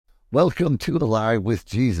Welcome to Alive with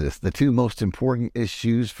Jesus. The two most important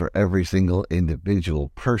issues for every single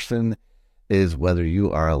individual person is whether you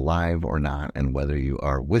are alive or not, and whether you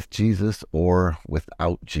are with Jesus or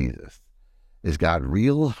without Jesus. Is God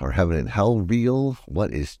real? Are heaven and hell real?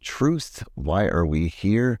 What is truth? Why are we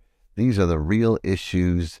here? These are the real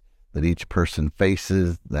issues that each person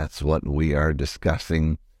faces. That's what we are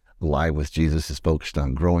discussing. Alive with Jesus is focused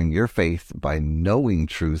on growing your faith by knowing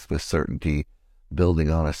truth with certainty, building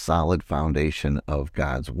on a solid foundation of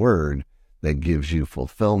God's word that gives you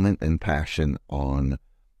fulfillment and passion on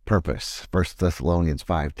purpose. 1 Thessalonians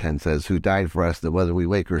 5:10 says, "Who died for us, that whether we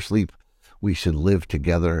wake or sleep, we should live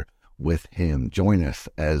together with him." Join us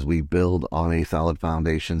as we build on a solid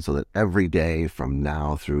foundation so that every day from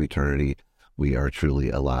now through eternity, we are truly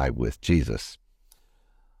alive with Jesus.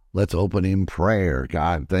 Let's open in prayer.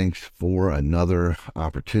 God, thanks for another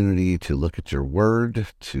opportunity to look at your word,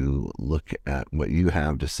 to look at what you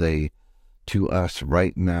have to say to us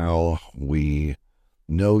right now. We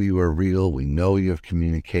know you are real. We know you have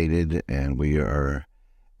communicated, and we are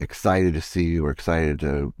excited to see you. We're excited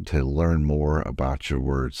to learn more about your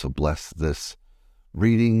word. So bless this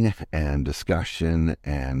reading and discussion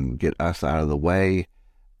and get us out of the way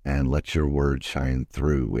and let your word shine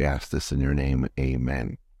through. We ask this in your name.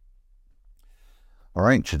 Amen. All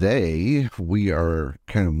right, today we are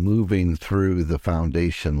kind of moving through the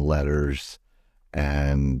foundation letters,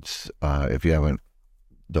 and if you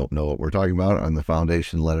don't know what we're talking about on the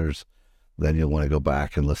foundation letters, then you'll want to go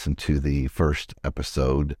back and listen to the first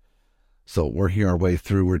episode. So we're here our way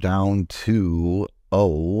through. We're down to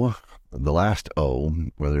O, the last O,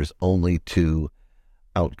 where there's only two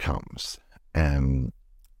outcomes, and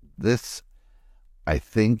this, I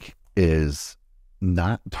think, is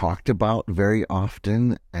not talked about very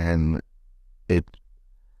often, and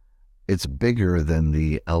it's bigger than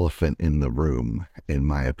the elephant in the room, in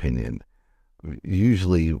my opinion.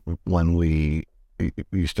 Usually when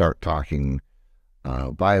you start talking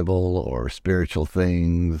Bible or spiritual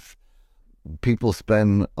things, people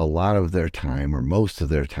spend a lot of their time, or most of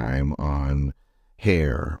their time, on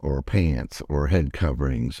hair or pants or head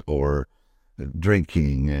coverings or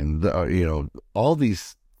drinking and all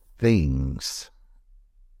these things.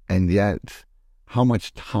 And yet, how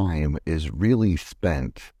much time is really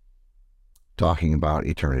spent talking about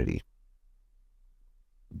eternity?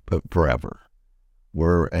 But forever.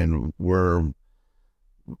 We're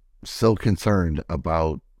so concerned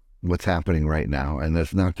about what's happening right now, and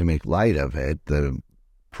that's not to make light of it. The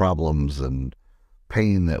problems and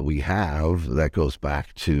pain that we have, that goes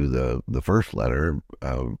back to the first letter.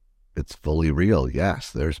 It's fully real.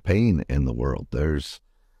 Yes, there's pain in the world. There's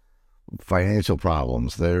financial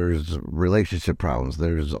problems, there's relationship problems,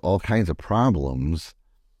 there's all kinds of problems,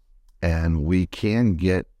 and we can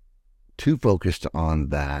get too focused on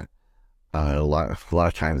that. A lot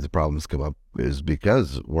of times the problems come up is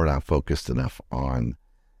because we're not focused enough on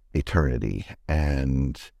eternity.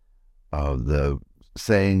 And the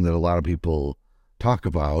saying that a lot of people talk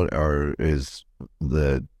about is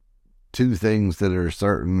the two things that are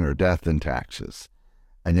certain are death and taxes,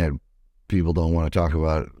 and yet people don't want to talk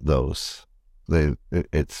about those.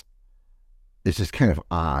 It's just kind of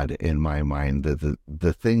odd in my mind that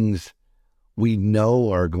the things we know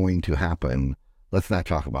are going to happen, let's not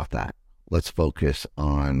talk about that. Let's focus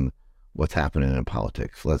on what's happening in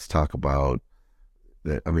politics. Let's talk about,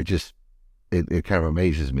 it kind of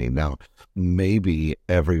amazes me. Now, maybe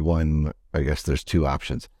everyone, I guess there's two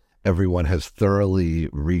options. Everyone has thoroughly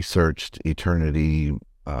researched eternity,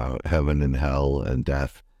 heaven and hell and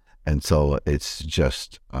death, and so it's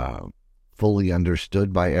just fully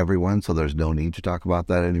understood by everyone, so there's no need to talk about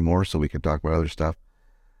that anymore, so we can talk about other stuff.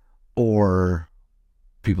 Or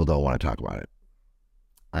people don't want to talk about it.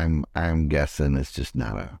 I'm guessing it's just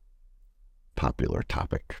not a popular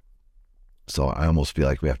topic. So I almost feel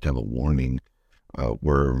like we have to have a warning.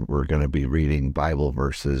 We're going to be reading Bible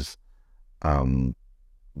verses. Some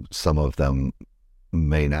of them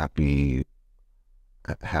may not be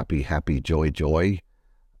happy, joy.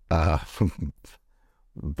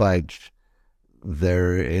 But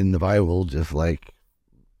they're in the Bible just like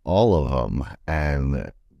all of them.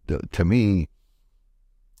 And to me,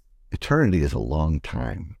 eternity is a long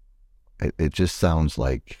time. It just sounds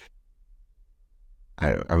like,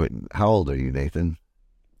 how old are you, Nathan?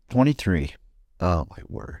 23. Oh, my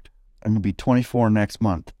word. I'm going to be 24 next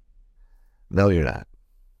month. No, you're not.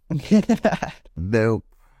 Nope,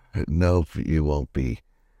 you won't be.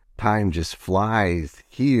 Time just flies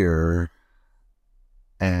here,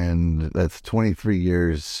 and that's 23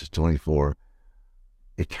 years, 24.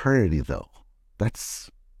 Eternity, though,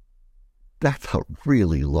 that's a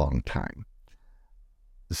really long time.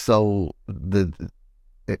 So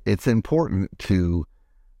it's important to,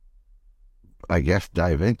 I guess,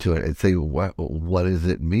 dive into it and say, what does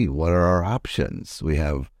it mean? What are our options? We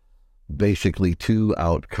have basically two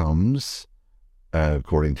outcomes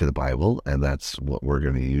according to the Bible, and that's what we're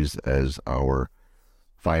going to use as our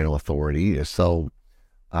final authority. So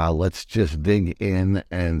let's just dig in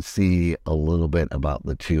and see a little bit about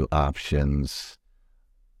the two options.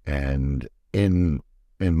 And in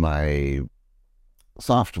my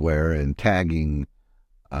software and tagging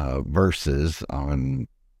verses on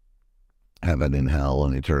heaven and hell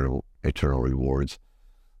and eternal rewards,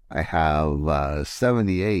 I have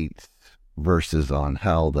 78 verses on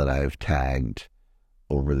hell that I've tagged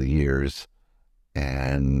over the years,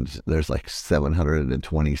 and there's like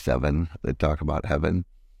 727 that talk about heaven.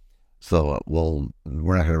 So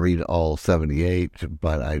we're not going to read all 78,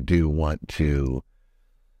 but I do want to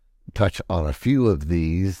touch on a few of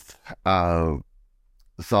these. Psalm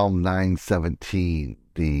 9:17,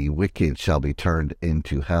 the wicked shall be turned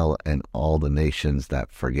into hell, and all the nations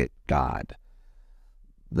that forget God.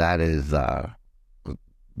 That is,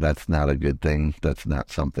 that's not a good thing. That's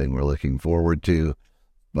not something we're looking forward to.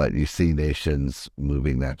 But you see nations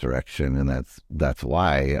moving that direction, and that's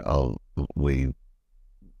why we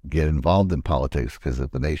get involved in politics, because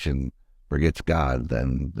if the nation forgets God,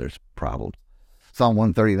 then there's problems. Psalm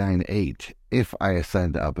 139:8, if I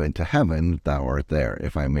ascend up into heaven, thou art there.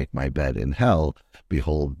 If I make my bed in hell,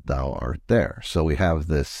 behold, thou art there. So we have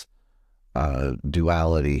this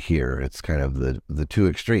duality here. It's kind of the two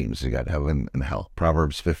extremes. You got heaven and hell.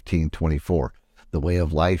 Proverbs 15:24, the way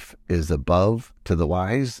of life is above to the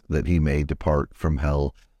wise, that he may depart from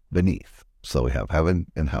hell beneath. So we have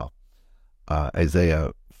heaven and hell.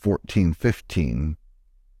 Isaiah 14:15.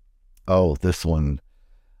 Oh, this one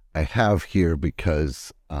I have here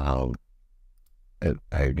because I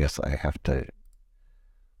guess I have to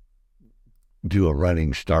do a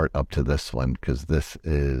running start up to this one, because this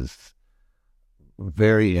is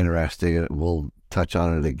very interesting. We'll touch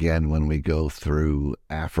on it again when we go through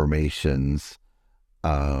affirmations.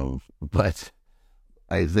 But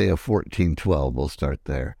Isaiah 14:12, we'll start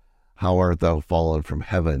there. How art thou fallen from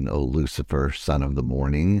heaven, O Lucifer, son of the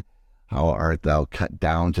morning? How art thou cut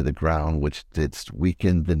down to the ground, which didst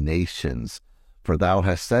weaken the nations? For thou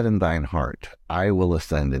hast said in thine heart, I will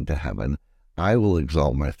ascend into heaven. I will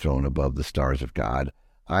exalt my throne above the stars of God.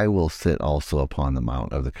 I will sit also upon the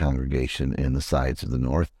mount of the congregation in the sides of the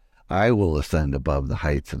north. I will ascend above the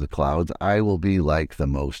heights of the clouds. I will be like the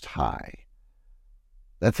Most High.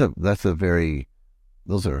 Those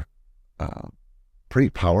are pretty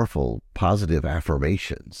powerful, positive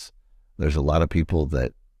affirmations. There's a lot of people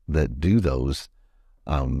that do those,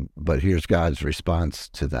 but here's God's response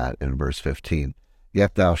to that in verse 15.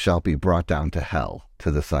 Yet thou shalt be brought down to hell,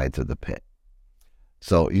 to the sides of the pit.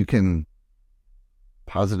 So you can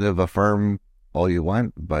positive affirm all you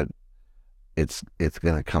want, but it's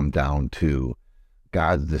going to come down to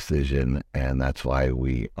God's decision, and that's why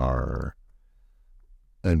we are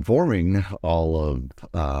informing all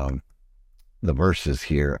of the verses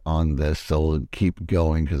here on this. So we'll keep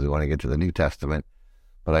going because we want to get to the New Testament.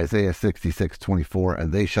 But Isaiah 66:24,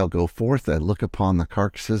 and they shall go forth and look upon the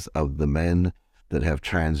carcasses of the men that have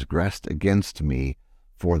transgressed against me,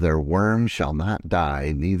 for their worm shall not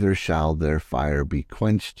die, neither shall their fire be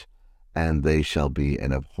quenched, and they shall be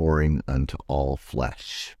an abhorring unto all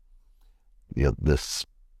flesh. This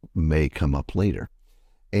may come up later.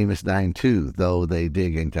 Amos 9:2, though they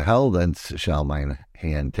dig into hell, thence shall mine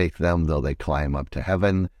hand take them. Though they climb up to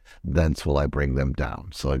heaven, thence will I bring them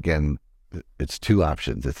down. So again, it's two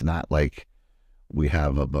options. It's not like we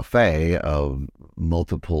have a buffet of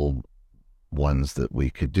multiple ones that we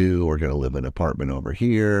could do. We're going to live in an apartment over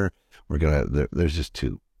here. There's just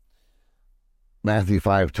two. Matthew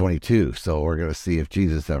 5:22. So we're going to see if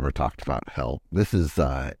Jesus ever talked about hell. This is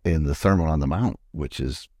in the Sermon on the Mount, which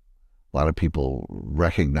is, a lot of people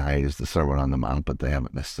recognize the Sermon on the Mount, but they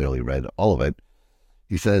haven't necessarily read all of it.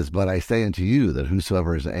 He says, but I say unto you that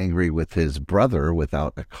whosoever is angry with his brother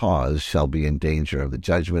without a cause shall be in danger of the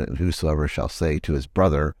judgment, and whosoever shall say to his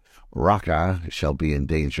brother, Raca, shall be in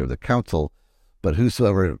danger of the council, but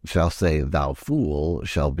whosoever shall say, thou fool,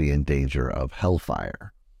 shall be in danger of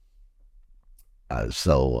hellfire.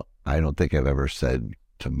 So I don't think I've ever said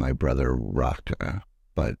to my brother, Raca,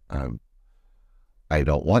 but I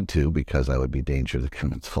don't want to, because I would be in danger of the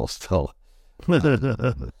council still.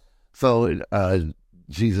 So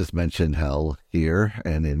Jesus mentioned hell here,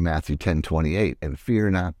 and in Matthew 10:28, and fear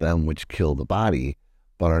not them which kill the body,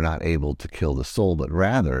 but are not able to kill the soul, but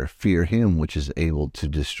rather fear him which is able to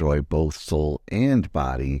destroy both soul and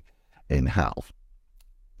body in hell.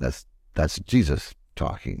 That's Jesus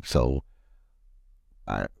talking. So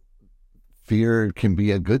fear can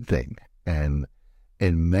be a good thing. And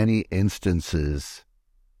in many instances,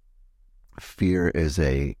 fear is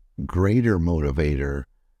a greater motivator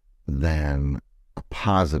than a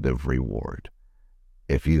positive reward.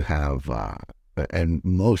 If you have, and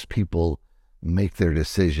most people make their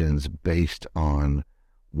decisions based on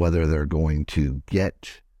whether they're going to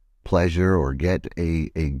get pleasure or get a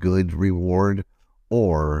good reward,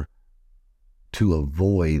 or to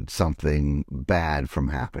avoid something bad from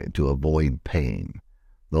happening, to avoid pain.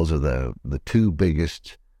 Those are the two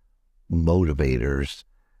biggest motivators.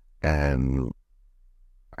 And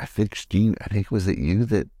I think, Steve, was it you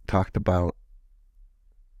that talked about,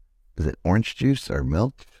 is it orange juice or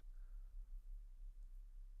milk?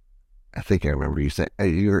 I think I remember you saying,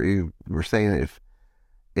 you were saying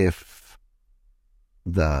if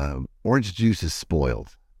the orange juice is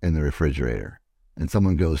spoiled in the refrigerator and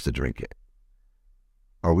someone goes to drink it,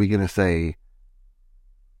 are we going to say,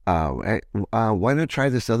 hey, why not try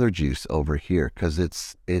this other juice over here? Because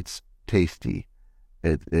it's tasty.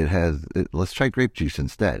 Let's try grape juice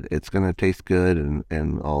instead. It's going to taste good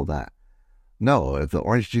and all that. No, if the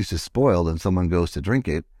orange juice is spoiled and someone goes to drink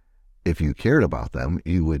it, if you cared about them,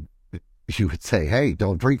 you would say, hey,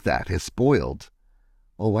 don't drink that. It's spoiled.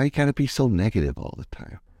 Well, why can't it be so negative all the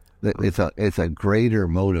time? It's a greater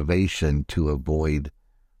motivation to avoid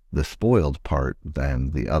the spoiled part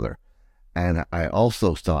than the other. And I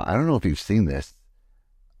also saw, I don't know if you've seen this.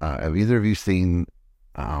 Have either of you seen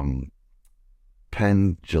Penn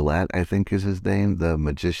Jillette, I think is his name, the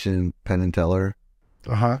magician, Penn and Teller?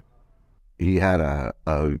 Uh-huh. He had a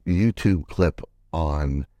YouTube clip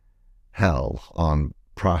on hell, on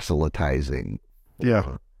proselytizing.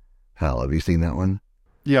 Yeah. Hell. Have you seen that one?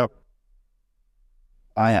 Yep.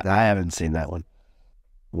 I haven't seen that one.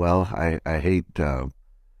 Well, I hate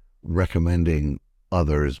recommending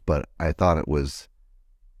others, but I thought it was,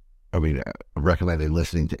 I recommended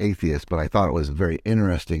listening to atheists, but I thought it was very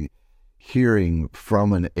interesting hearing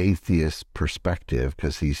from an atheist perspective,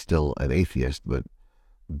 because he's still an atheist, but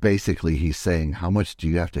basically he's saying, how much do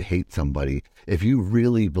you have to hate somebody? If you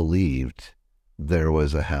really believed there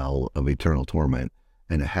was a hell of eternal torment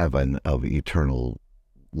and a heaven of eternal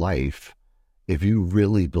life, if you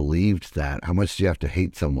really believed that, how much do you have to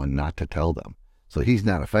hate someone not to tell them? So he's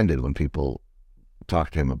not offended when people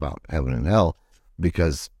talk to him about heaven and hell,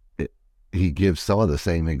 because he gives some of the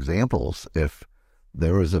same examples. If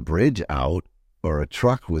there was a bridge out or a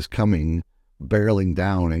truck was coming, barreling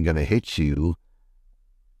down and going to hit you,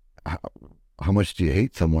 how much do you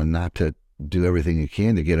hate someone not to do everything you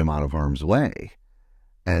can to get him out of harm's way?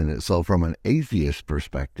 And so from an atheist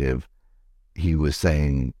perspective, he was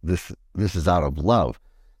saying this is out of love.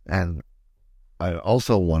 And I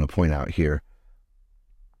also want to point out here,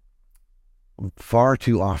 far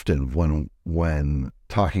too often when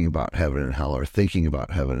talking about heaven and hell or thinking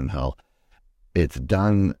about heaven and hell, it's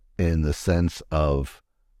done in the sense of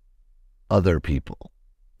other people.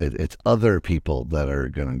 It's other people that are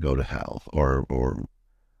going to go to hell, or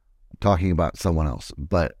talking about someone else.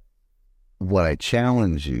 But what I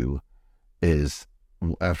challenge you is,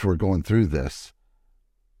 after we're going through this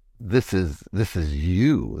is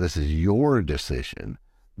you. This is your decision.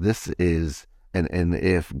 This is, and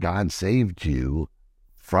if God saved you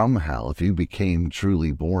from hell, if you became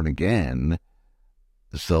truly born again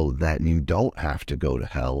so that you don't have to go to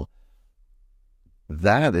hell,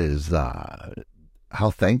 that is, how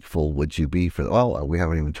thankful would you be for, well, we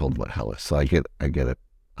haven't even told what hell is, so I get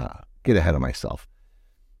ahead of myself.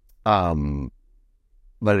 But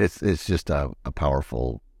it's just a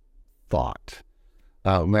powerful thought.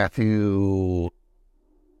 Matthew,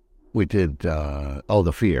 we did,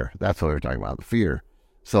 the fear. That's what we were talking about, the fear.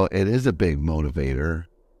 So it is a big motivator.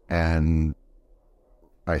 And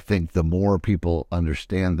I think the more people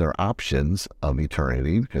understand their options of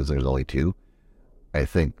eternity, because there's only two, I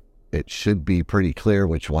think it should be pretty clear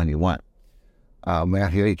which one you want.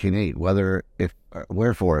 Matthew 18:8,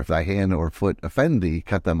 wherefore, if thy hand or foot offend thee,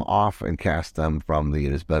 cut them off and cast them from thee.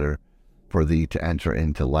 It is better for thee to enter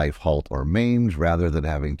into life halt or maimed, rather than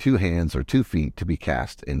having 2 hands or 2 feet to be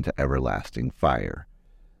cast into everlasting fire.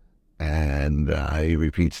 And he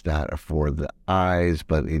repeats that for the eyes,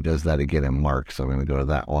 but he does that again in Mark, so I'm going to go to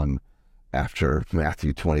that one after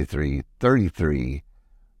Matthew 23:33.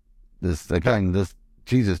 This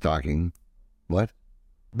Jesus talking. What?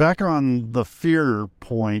 Back on the fear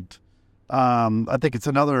point, I think it's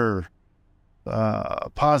another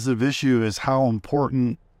positive issue is how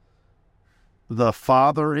important the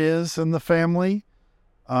father is in the family,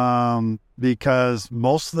 because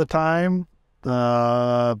most of the time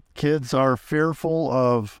the kids are fearful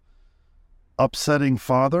of upsetting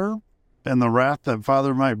father and the wrath that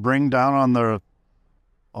father might bring down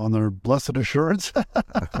on their blessed assurance.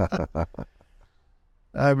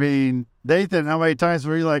 I mean, Nathan, how many times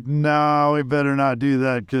were you like, no, we better not do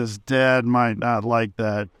that because dad might not like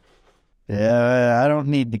that? Yeah, I don't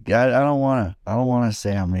need to. I don't want to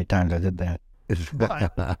say how many times I did that.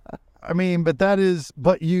 I mean,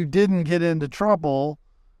 but you didn't get into trouble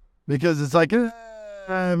because it's like,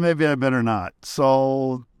 maybe I better not.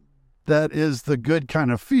 So that is the good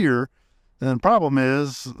kind of fear. And the problem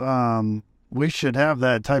is, we should have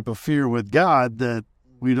that type of fear with God, that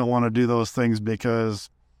we don't want to do those things because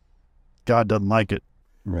God doesn't like it.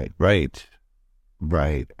 Right.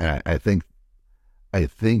 I think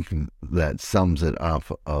that sums it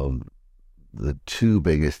up of the two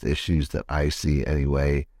biggest issues that I see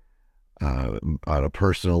anyway, on a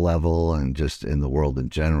personal level and just in the world in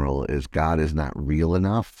general, is God is not real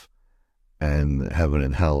enough and heaven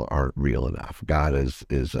and hell aren't real enough. God is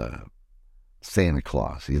Santa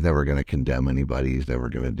Claus. He's never going to condemn anybody. He's never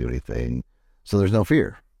going to do anything. So there's no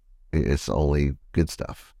fear. It's only good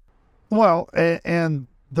stuff. Well, and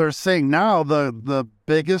they're saying now the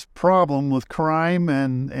biggest problem with crime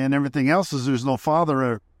and everything else is there's no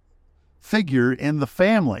father figure in the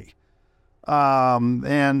family.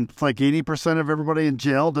 And it's like 80% of everybody in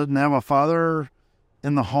jail doesn't have a father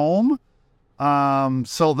in the home.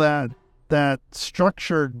 So that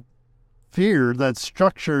structured fear, that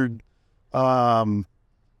structured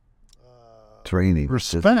training,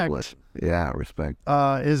 respect, respect,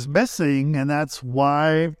 is missing, and that's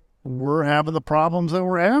why we're having the problems that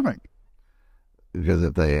we're having. Because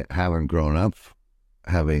if they haven't grown up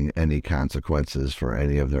having any consequences for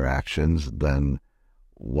any of their actions, then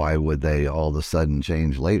why would they all of a sudden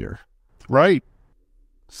change later? Right.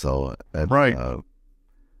 So right.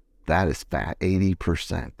 That is fat,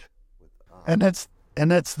 80%. And it's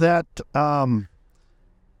that.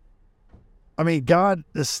 I mean, God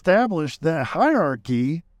established that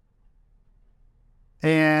hierarchy,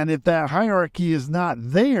 and if that hierarchy is not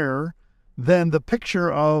there, then the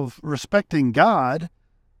picture of respecting God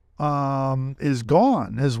is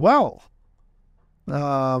gone as well.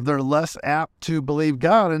 They're less apt to believe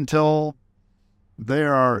God until they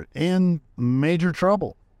are in major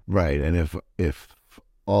trouble. Right, and if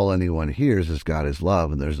all anyone hears is God is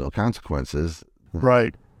love and there's no consequences,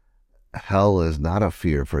 right, hell is not a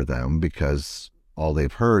fear for them because all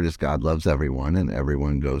they've heard is God loves everyone and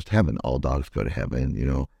everyone goes to heaven. All dogs go to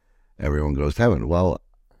heaven, everyone goes to heaven. Well,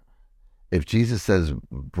 if Jesus says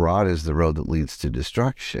broad is the road that leads to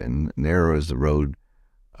destruction, narrow is the road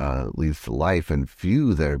leads to life, and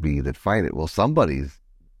few there be that find it. Well, somebody's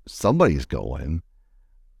going.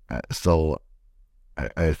 So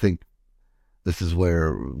I think this is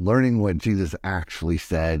where learning what Jesus actually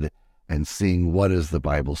said and seeing what does the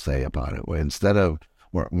Bible say about it. Instead of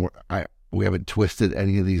we haven't twisted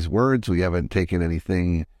any of these words, we haven't taken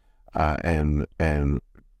anything and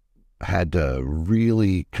had to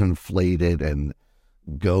really conflate it and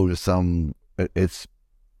go to some. It's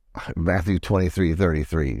Matthew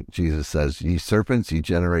 23:33. Jesus says, "Ye serpents, ye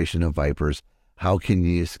generation of vipers, how can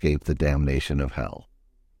ye escape the damnation of hell?"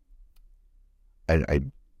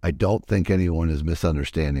 I don't think anyone is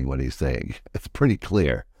misunderstanding what he's saying. It's pretty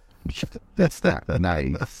clear. That's not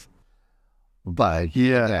nice. But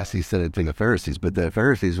yes, he said it to the Pharisees, but the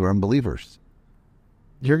Pharisees were unbelievers.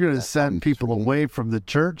 You're going to send people away from the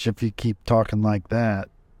church if you keep talking like that.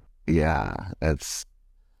 Yeah, that's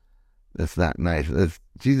not nice.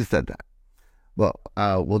 Jesus said that. Well,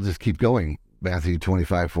 we'll just keep going. Matthew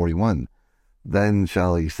 25:41. Then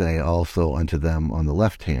shall he say also unto them on the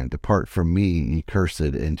left hand, Depart from me, ye cursed,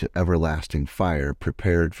 into everlasting fire,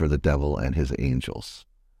 prepared for the devil and his angels.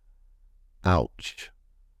 Ouch.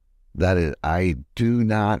 That is, I do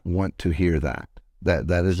not want to hear that.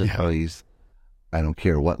 That is a phrase. I don't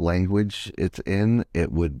care what language it's in.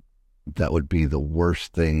 That would be the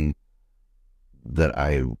worst thing that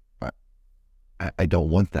I don't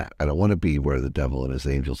want that. I don't want to be where the devil and his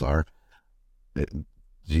angels are.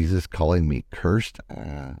 Jesus calling me cursed.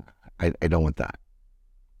 I don't want that.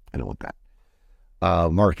 I don't want that.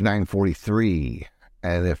 Mark 9:43.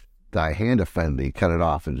 And if thy hand offend thee, cut it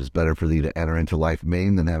off. It is better for thee to enter into life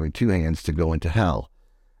maimed than having two hands to go into hell,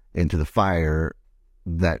 into the fire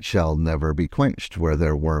that shall never be quenched, where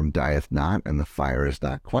their worm dieth not, and the fire is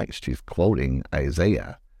not quenched. He's quoting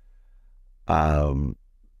Isaiah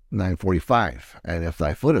 9:45. And if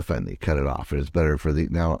thy foot offend thee, cut it off. It is better for thee.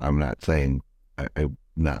 Now, I'm not saying, I'm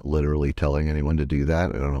not literally telling anyone to do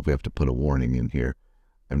that. I don't know if we have to put a warning in here.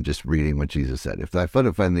 I'm just reading what Jesus said. If thy foot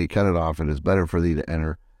offend thee, cut it off. It is better for thee to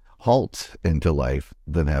enter halt into life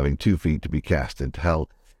than having 2 feet to be cast into hell,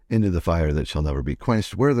 into the fire that shall never be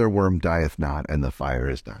quenched, where their worm dieth not, and the fire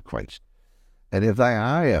is not quenched. And if thy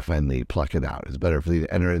eye offend thee, pluck it out. It's better for thee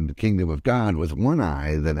to enter into the kingdom of God with one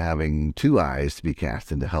eye than having two eyes to be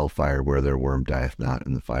cast into hellfire, where their worm dieth not,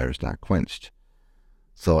 and the fire is not quenched.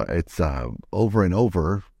 So it's over and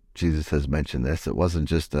over, Jesus has mentioned this. It wasn't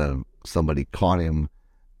just somebody caught him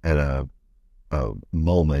at a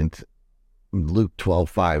moment. Luke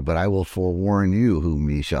 12:5, but I will forewarn you whom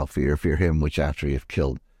ye shall fear. Fear him which after ye have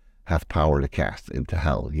killed hath power to cast into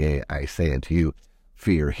hell. Yea, I say unto you,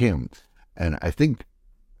 fear him. And I think,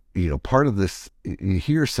 part of this, you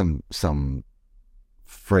hear some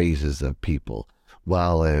phrases of people.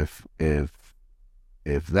 Well, if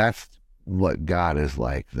that's what God is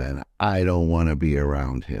like, then I don't want to be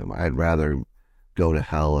around him. I'd rather go to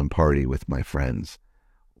hell and party with my friends.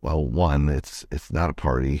 Well, one, it's not a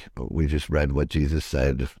party. We just read what Jesus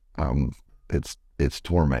said. It's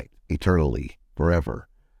torment eternally, forever.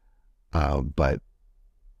 But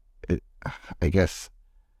I guess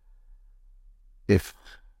if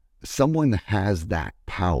someone has that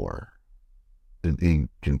power, he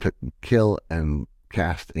can kill and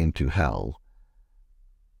cast into hell,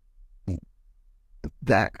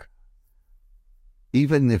 that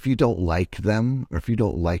even if you don't like them or if you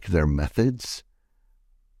don't like their methods,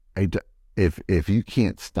 if you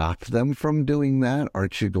can't stop them from doing that,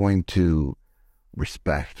 aren't you going to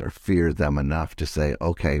respect or fear them enough to say,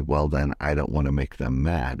 okay, well then I don't want to make them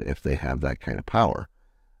mad if they have that kind of power?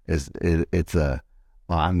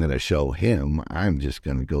 I'm going to show him, I'm just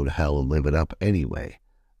going to go to hell and live it up anyway.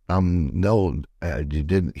 No, you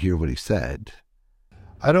didn't hear what he said.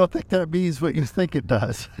 I don't think that means what you think it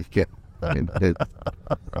does. Yeah,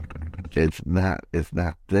 it's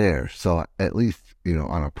not there. So at least,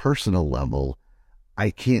 on a personal level,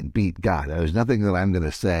 I can't beat God. There's nothing that I'm going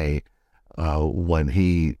to say when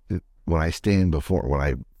I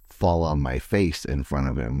fall on my face in front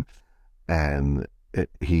of him and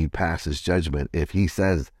he passes judgment. If he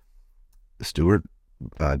says, Stuart,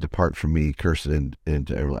 depart from me, cursed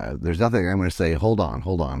into everlasting, there's nothing I'm going to say, hold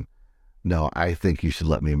on. No, I think you should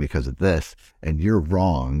let me in because of this, and you're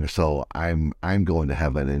wrong, so I'm going to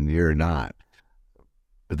heaven and you're not.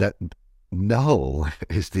 That no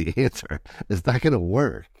is the answer. It's not going to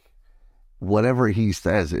work. Whatever he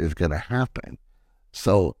says is going to happen.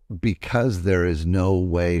 So because there is no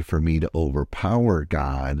way for me to overpower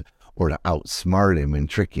God or to outsmart him and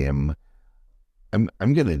trick him, I'm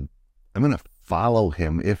going to follow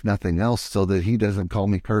him, if nothing else, so that he doesn't call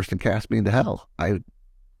me cursed and cast me into hell.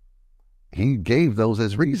 He gave those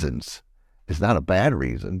as reasons. It's not a bad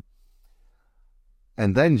reason.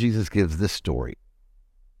 And then Jesus gives this story.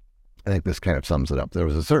 I think this kind of sums it up. There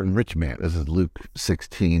was a certain rich man. This is Luke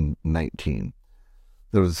 16:19.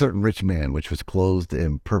 There was a certain rich man which was clothed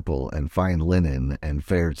in purple and fine linen and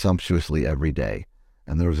fared sumptuously every day.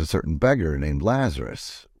 And there was a certain beggar named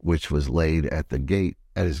Lazarus, which was laid at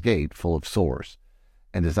his gate full of sores,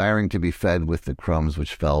 and desiring to be fed with the crumbs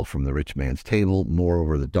which fell from the rich man's table.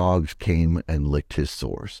 Moreover, the dogs came and licked his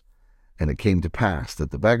sores. And it came to pass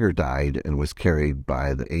that the beggar died and was carried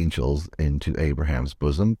by the angels into Abraham's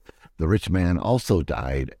bosom. The rich man also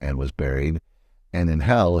died and was buried. And in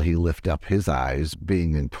hell he lifted up his eyes,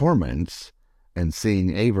 being in torments, and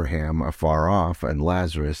seeing Abraham afar off and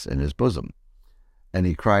Lazarus in his bosom. And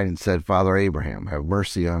he cried and said, Father Abraham, have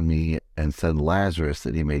mercy on me, and send Lazarus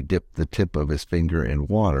that he may dip the tip of his finger in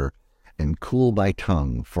water and cool my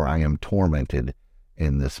tongue, for I am tormented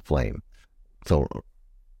in this flame. So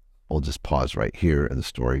we'll just pause right here in the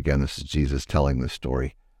story. Again, this is Jesus telling the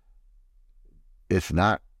story.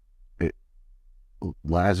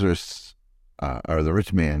 Lazarus, or the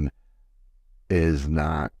rich man, is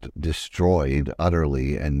not destroyed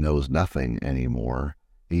utterly and knows nothing anymore.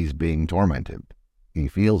 He's being tormented. He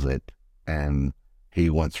feels it, and he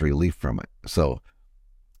wants relief from it. So,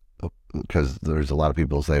 because there's a lot of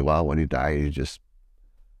people who say, well, when you die,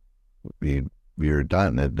 you're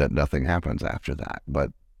done, that nothing happens after that.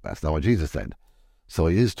 But that's not what Jesus said. So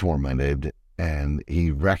he is tormented, and he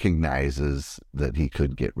recognizes that he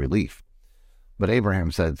could get relief. But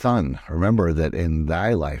Abraham said, Son, remember that in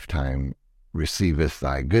thy lifetime receivest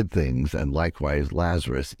thy good things, and likewise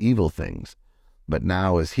Lazarus evil things. But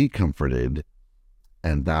now is he comforted,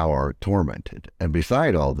 and thou art tormented. And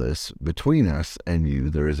beside all this, between us and you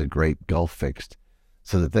there is a great gulf fixed,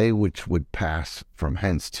 so that they which would pass from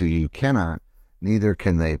hence to you cannot, neither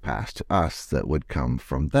can they pass to us that would come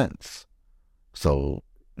from thence. So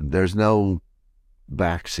there's no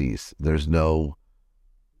backseas. There's no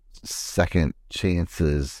second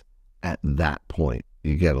chances at that point.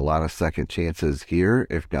 You get a lot of second chances here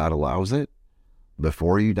if God allows it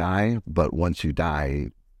before you die, but once you die,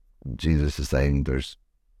 Jesus is saying there's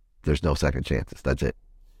no second chances. That's it.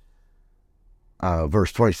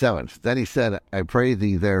 Verse 27. Then he said, I pray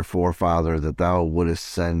thee therefore, Father, that thou wouldest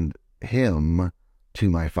send him to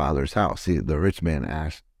my father's house. See, the rich man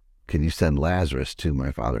asked, can you send Lazarus to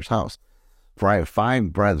my father's house? For I have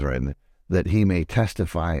 5 brethren, that he may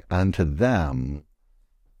testify unto them.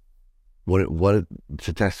 What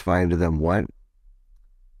to testify unto them? What?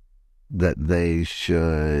 That they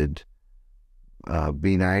should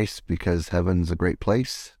be nice because heaven's a great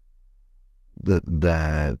place.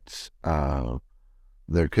 That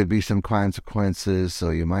there could be some consequences,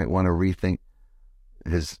 so you might want to rethink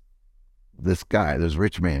this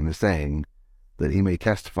rich man is saying that he may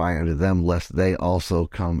testify unto them, lest they also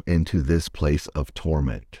come into this place of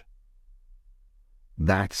torment.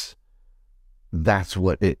 That's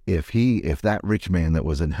what if that rich man that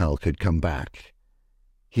was in hell could come back,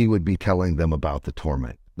 he would be telling them about the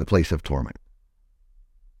torment, the place of torment.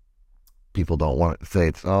 People don't want to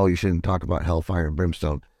say you shouldn't talk about hellfire and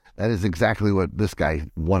brimstone. That is exactly what this guy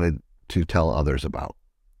wanted to tell others about.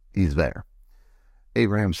 He's there.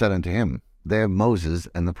 Abraham said unto him, they have Moses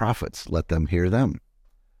and the prophets, let them hear them.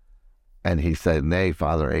 And he said, nay,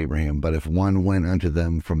 Father Abraham, but if one went unto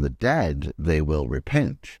them from the dead, they will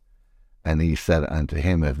repent. And he said unto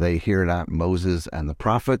him, if they hear not Moses and the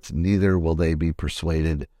prophets, neither will they be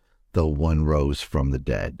persuaded, though one rose from the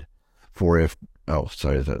dead. For if,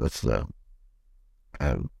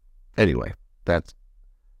 anyway,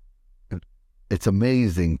 it's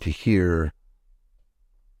amazing to hear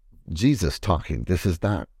Jesus talking. This is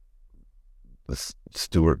not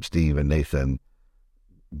Stuart, Steve, and Nathan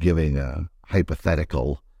giving a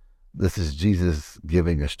hypothetical. This is Jesus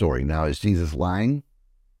giving a story. Now, is Jesus lying?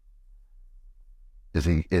 Is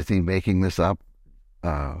he making this up?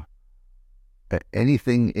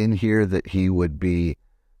 Anything in here that he would be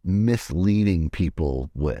misleading people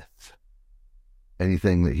with?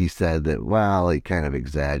 Anything that he said that, well, he kind of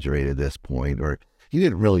exaggerated this point, or he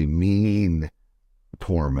didn't really mean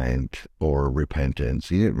torment or repentance.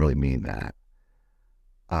 He didn't really mean that.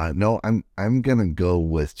 No, I'm going to go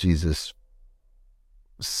with Jesus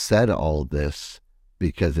said all this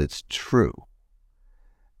because it's true.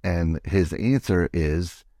 And his answer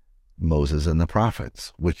is Moses and the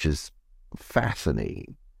prophets, which is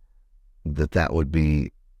fascinating that would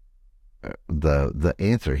be the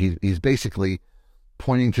answer. He's basically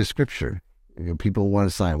pointing to Scripture. People want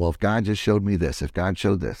to say, well, if God just showed me this, if God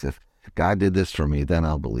showed this, if God did this for me, then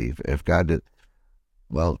I'll believe. If God did...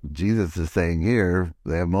 Well, Jesus is saying here,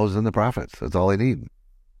 they have Moses and the prophets. That's all they need.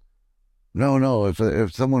 No,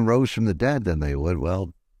 if someone rose from the dead, then they would.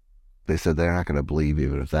 Well, they said they're not going to believe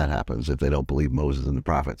even if that happens, if they don't believe Moses and the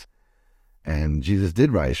prophets. And Jesus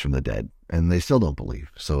did rise from the dead, and they still don't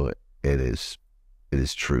believe. So it is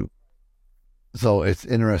true. So it's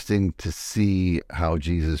interesting to see how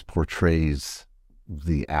Jesus portrays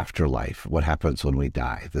the afterlife, what happens when we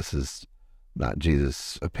die. This is not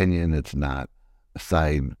Jesus' opinion. It's not a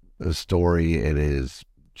side story. It is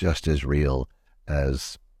just as real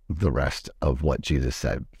as the rest of what Jesus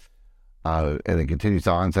said. And it continues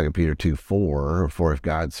on, 2 Peter 2:4, for if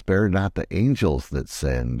God spared not the angels that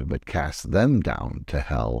sinned, but cast them down to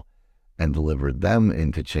hell, and delivered them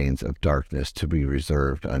into chains of darkness to be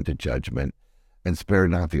reserved unto judgment, and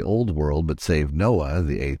spared not the old world, but saved Noah,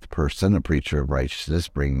 the 8th person, a preacher of righteousness,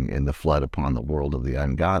 bringing in the flood upon the world of the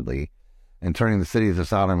ungodly, and turning the cities of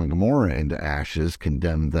Sodom and Gomorrah into ashes,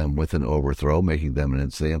 condemned them with an overthrow, making them an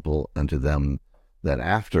example unto them that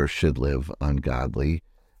after should live ungodly,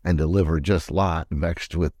 and deliver just Lot,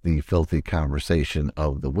 vexed with the filthy conversation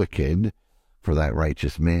of the wicked, for that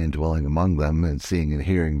righteous man dwelling among them, and seeing and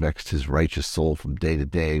hearing, vexed his righteous soul from day to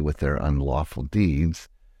day with their unlawful deeds.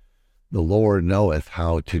 The Lord knoweth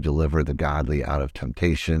how to deliver the godly out of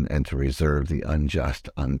temptation, and to reserve the unjust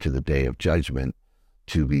unto the day of judgment,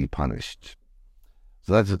 to be punished.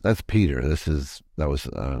 So that's Peter. That was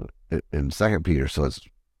in 2 Peter, so it's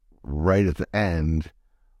right at the end,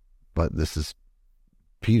 but this is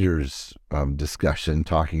Peter's discussion,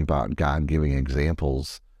 talking about God giving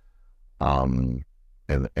examples, and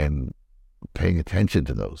paying attention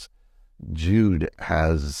to those. Jude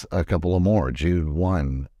has a couple of more. Jude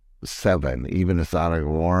 1:7, even as Sodom and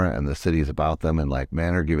Gomorrah and the cities about them in like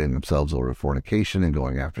manner, giving themselves over to fornication and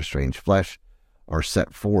going after strange flesh, are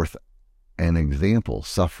set forth an example,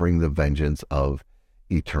 suffering the vengeance of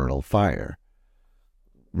eternal fire.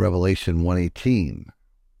 Revelation 1:18,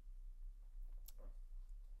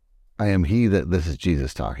 I am he that, this is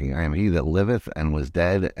Jesus talking, I am he that liveth and was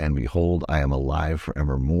dead, and behold, I am alive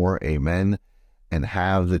forevermore, amen, and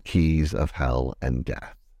have the keys of hell and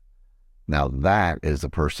death. Now that is the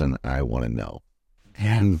person I want to know.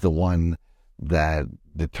 He's the one that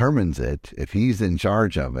determines it. If he's in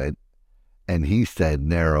charge of it, and he said,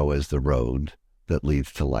 narrow is the road that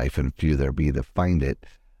leads to life, and few there be that find it,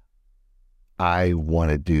 I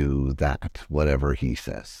want to do that, whatever he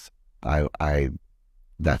says.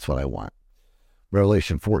 That's what I want.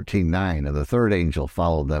 Revelation 14:9, and the third angel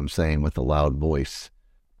followed them, saying with a loud voice,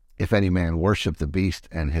 if any man worship the beast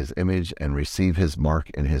and his image, and receive his mark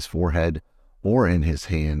in his forehead or in his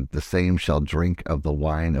hand, the same shall drink of the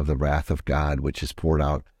wine of the wrath of God, which is poured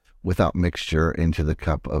out without mixture into the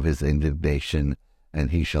cup of his indignation,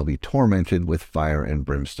 and he shall be tormented with fire and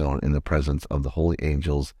brimstone in the presence of the holy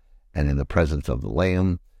angels and in the presence of the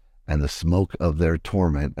Lamb, and the smoke of their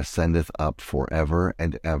torment ascendeth up forever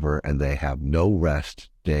and ever, and they have no rest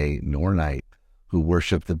day nor night, who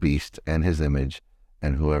worship the beast and his image,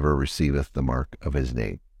 and whoever receiveth the mark of his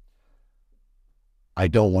name. I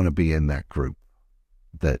don't want to be in that group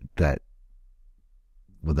that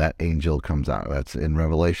angel comes out. That's in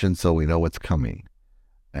Revelation, so we know what's coming,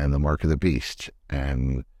 and the mark of the beast.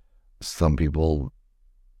 And some people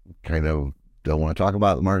kind of don't want to talk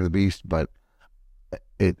about the mark of the beast, but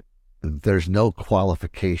there's no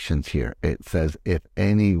qualifications here. It says if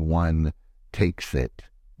anyone takes it,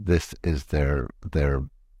 this is their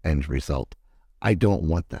end result. I don't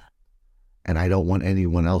want that, and I don't want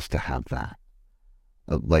anyone else to have that.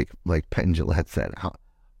 Like Penn Jillette said,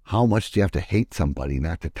 how much do you have to hate somebody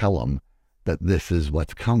not to tell them that this is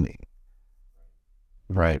what's coming?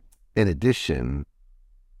 Right. In addition,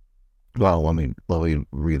 well, let me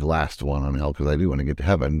read the last one on hell, because I do want to get to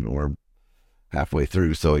heaven. We're halfway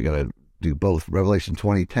through, so we got to do both. Revelation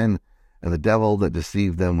 20:10, and the devil that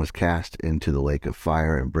deceived them was cast into the lake of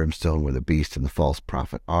fire and brimstone, where the beast and the false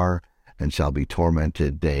prophet are, and shall be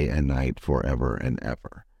tormented day and night forever and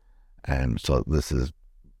ever. And so this is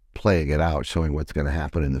playing it out, showing what's going to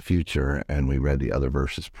happen in the future. And we read the other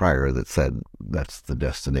verses prior that said that's the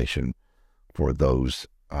destination for those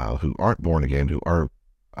who aren't born again, who aren't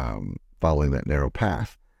following that narrow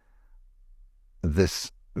path.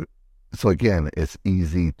 So again, it's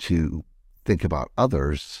easy to think about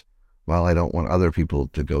others. Well, I don't want other people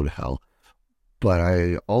to go to hell, but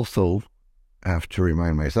I also have to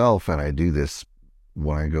remind myself, and I do this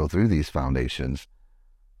when I go through these foundations,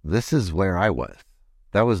 this is where I was.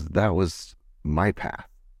 That was my path.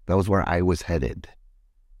 That was where I was headed.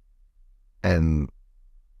 And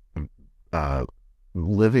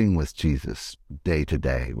living with Jesus day to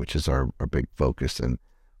day, which is our big focus, and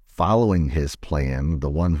following his plan, the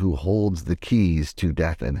one who holds the keys to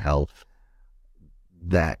death and hell,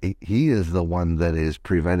 that he is the one that is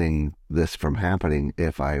preventing this from happening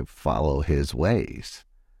if I follow his ways.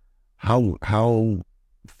 How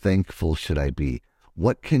thankful should I be?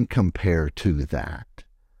 What can compare to that?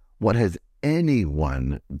 What has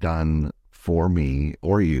anyone done for me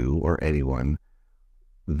or you or anyone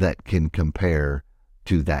that can compare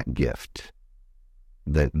to that gift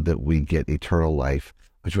that we get eternal life,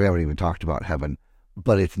 which we haven't even talked about heaven,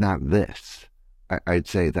 but it's not this. I'd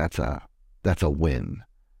say that's a win.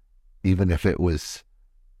 Even if it was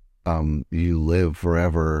you live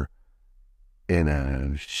forever in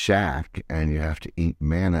a shack and you have to eat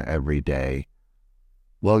manna every day,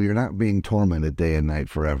 well, you're not being tormented day and night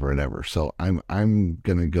forever and ever. So I'm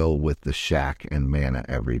going to go with the shack and manna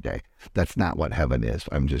every day. That's not what heaven is.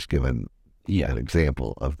 I'm just giving an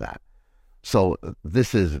example of that. So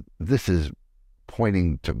this is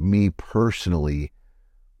pointing to me personally,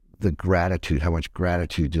 the gratitude. How much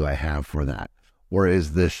gratitude do I have for that? Or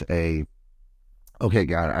is this okay,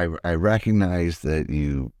 God, I recognize that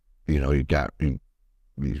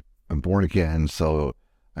I'm born again, so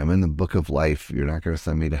I'm in the book of life. You're not going to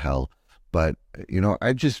send me to hell. But,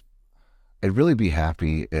 I'd really be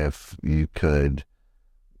happy if you could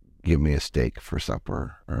give me a steak for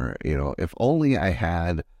supper, or, if only I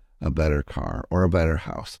had a better car or a better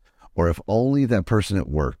house, or if only that person at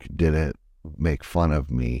work didn't make fun of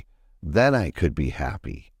me, then I could be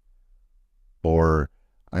happy. Or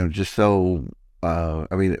I'm just so,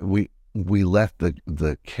 we let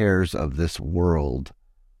the cares of this world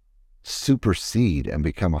supersede and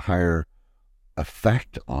become a higher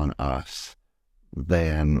effect on us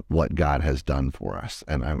than what God has done for us.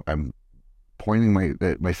 And I'm pointing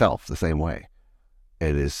myself the same way.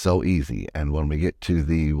 It is so easy. And when we get to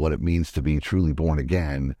what it means to be truly born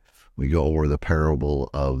again, we go over the parable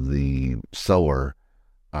of the sower.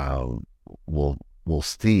 We'll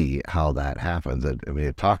see how that happens.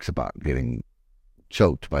 It talks about getting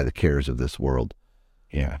choked by the cares of this world.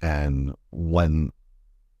 Yeah. And when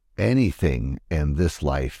anything in this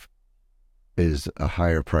life is a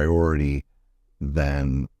higher priority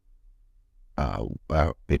than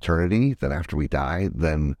eternity, that after we die,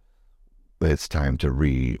 then it's time to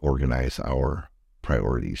reorganize our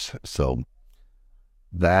priorities. So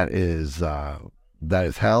that is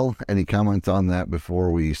hell. Any comments on that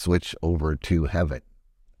before we switch over to heaven?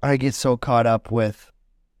 I get so caught up with,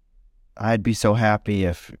 I'd be so happy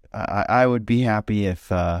if, I would be happy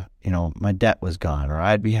if, my debt was gone, or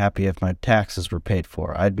I'd be happy if my taxes were paid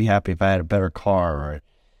for. I'd be happy if I had a better car, or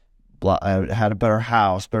I had a better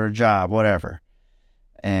house, better job, whatever.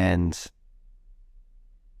 And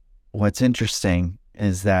what's interesting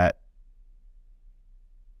is that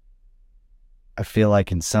I feel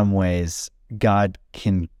like in some ways God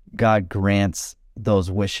grants those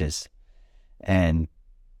wishes. And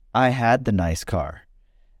I had the nice car,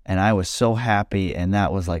 and I was so happy, and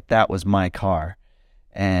that was my car.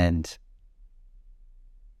 And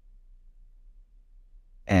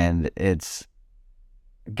it's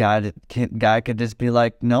God could just be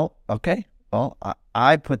like, no, okay, well,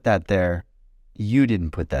 I put that there. You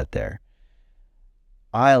didn't put that there.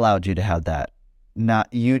 I allowed you to have that.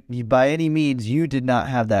 Not you by any means, you did not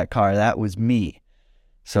have that car. That was me.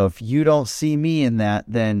 So if you don't see me in that,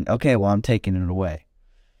 then okay, well, I'm taking it away.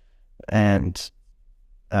 And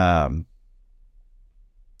I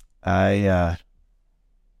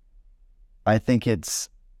think it's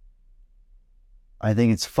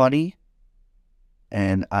funny,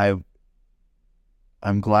 and I'm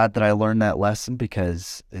glad that I learned that lesson,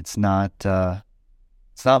 because it's not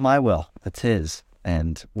my will, it's his,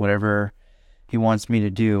 and whatever he wants me to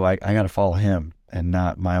do, I got to follow him and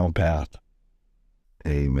not my own path.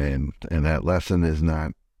 Amen. And that lesson is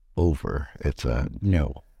not over. It's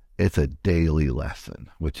a daily lesson,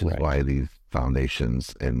 which is why these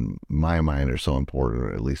foundations in my mind are so important,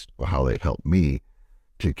 or at least how they've helped me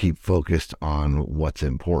to keep focused on what's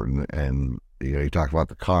important. And you talk about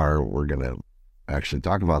the car, we're going to actually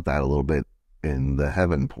talk about that a little bit in the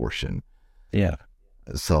heaven portion. Yeah.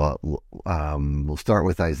 So we'll start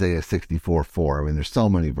with Isaiah 64:4. I mean, there's so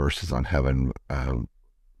many verses on heaven,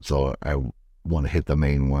 so I want to hit the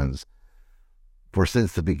main ones. For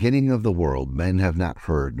since the beginning of the world, men have not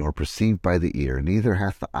heard, nor perceived by the ear, neither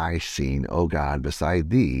hath the eye seen, O God, beside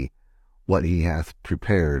thee, what he hath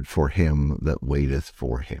prepared for him that waiteth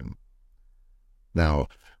for him. Now,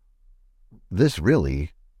 this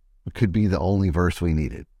really could be the only verse we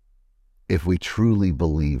needed, if we truly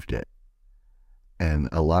believed it. And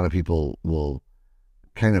a lot of people will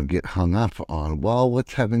kind of get hung up on, well,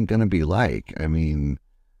 what's heaven going to be like? I mean,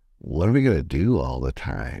 what are we going to do all the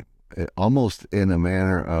time? Almost in a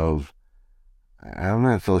manner of, I'm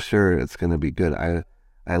not so sure it's going to be good.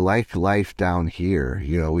 I like life down here.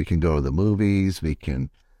 We can go to the movies, we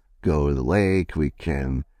can go to the lake, we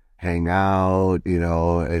can hang out.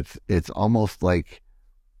 It's almost like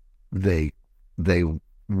they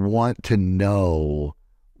want to know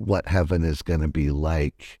what heaven is going to be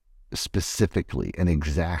like specifically and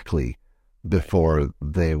exactly before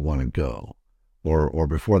they want to go, or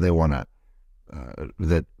before they want to,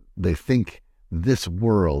 that they think this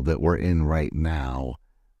world that we're in right now,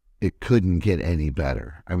 it couldn't get any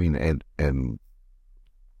better. I mean, and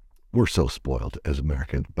we're so spoiled as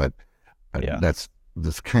Americans, but that's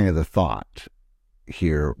kind of the thought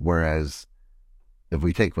here. Whereas if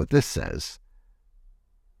we take what this says,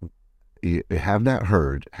 you have not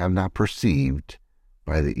heard, have not perceived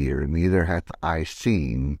by the ear, neither hath the eye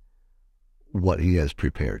seen what he has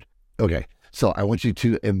prepared. Okay, so I want you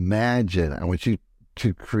to imagine, I want you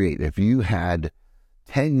to create, if you had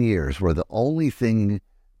 10 years where the only thing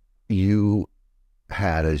you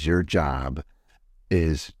had as your job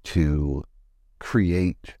is to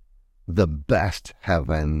create the best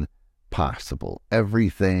heaven possible,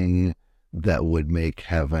 everything that would make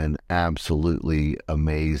heaven absolutely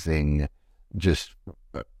amazing, just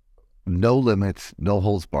no limits, no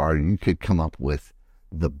holds barred. You could come up with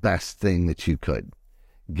the best thing that you could.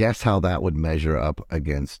 Guess how that would measure up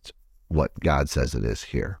against what God says it is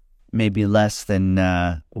here? Maybe less than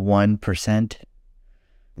 1%.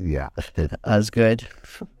 Yeah. As good.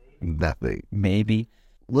 Nothing. Maybe.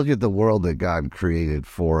 Look at the world that God created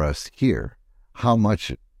for us here. How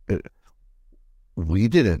much we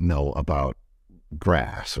didn't know about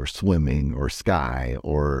grass or swimming or sky,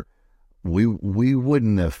 or we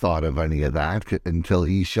wouldn't have thought of any of that until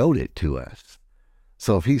he showed it to us.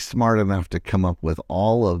 So if he's smart enough to come up with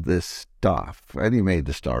all of this stuff, and he made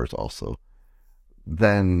the stars also,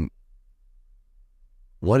 then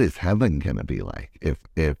what is heaven going to be like? If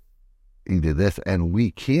he did this and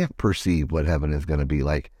we can't perceive what heaven is going to be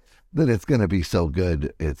like, then it's going to be so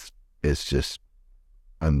good, it's just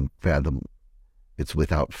unfathomable. It's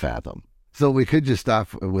without fathom. So we could just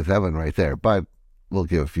stop with heaven right there. But we'll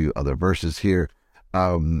give a few other verses here.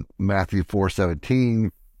 Matthew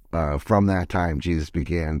 4:17, from that time Jesus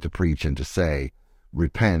began to preach and to say,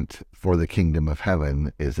 repent, for the kingdom of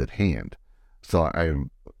heaven is at hand. So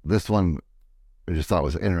this one I just thought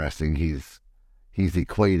was interesting. He's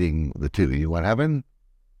equating the two. You want heaven?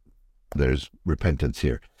 There's repentance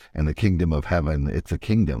here. And the kingdom of heaven, it's a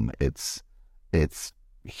kingdom. It's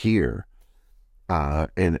here.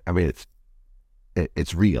 And I mean,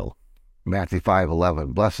 it's real. Matthew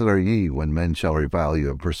 5:11, blessed are ye when men shall revile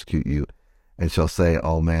you and persecute you, and shall say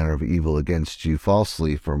all manner of evil against you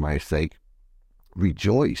falsely for my sake.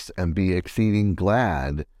 Rejoice and be exceeding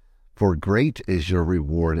glad, for great is your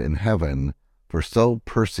reward in heaven, for so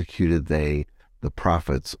persecuted they the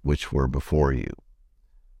prophets which were before you.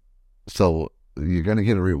 So you're going to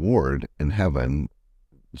get a reward in heaven.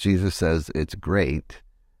 Jesus says it's great,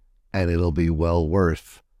 and it'll be well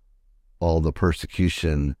worth all the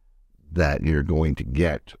persecution that you're going to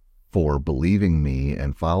get for believing me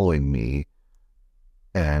and following me.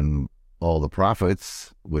 And all the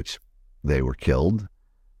prophets, which they were killed,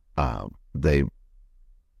 they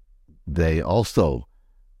also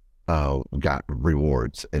got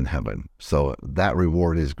rewards in heaven. So that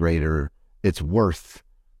reward is greater. It's worth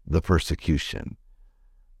the persecution.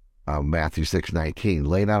 Matthew 6:19,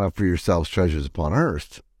 lay not up for yourselves treasures upon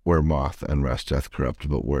earth, where moth and rust doth corrupt,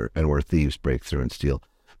 where thieves break through and steal.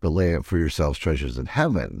 But lay up for yourselves treasures in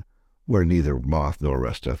heaven, where neither moth nor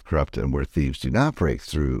rust doth corrupt, and where thieves do not break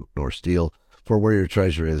through nor steal. For where your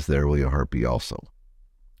treasure is, there will your heart be also.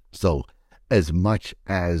 So, as much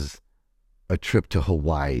as a trip to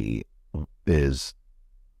Hawaii is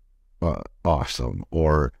awesome,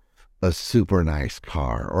 or a super nice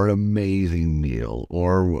car, or an amazing meal,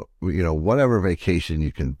 or whatever vacation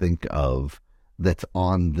you can think of that's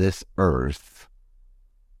on this earth,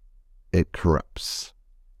 it corrupts,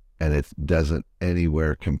 and it doesn't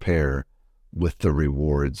anywhere compare with the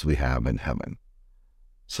rewards we have in heaven.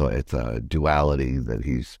 So it's a duality that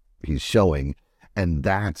he's showing, and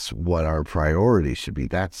that's what our priority should be.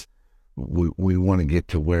 We want to get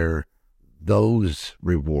to where those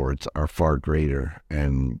rewards are far greater,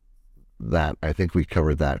 and that, I think we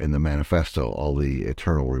covered that in the manifesto, all the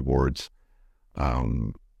eternal rewards,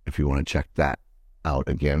 if you want to check that out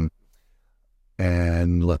again.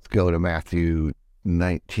 And let's go to Matthew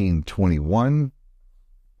 19:21.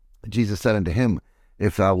 Jesus said unto him,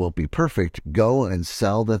 if thou wilt be perfect, go and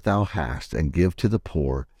sell that thou hast, and give to the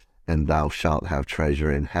poor, and thou shalt have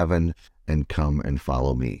treasure in heaven, and come and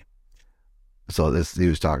follow me. So he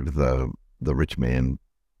was talking to the rich man,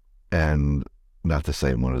 and not the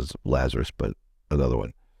same one as Lazarus, but another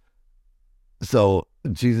one. So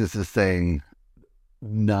Jesus is saying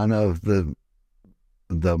none of the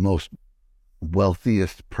most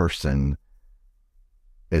wealthiest person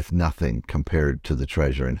is nothing compared to the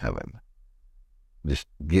treasure in heaven. Just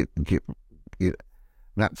get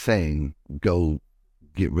not saying go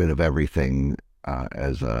get rid of everything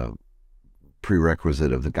as a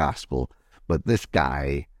prerequisite of the gospel, but this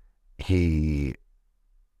guy, he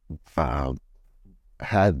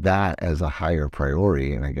had that as a higher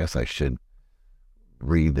priority, and I guess I should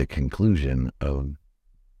read the conclusion of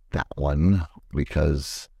that one,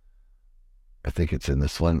 because I think it's in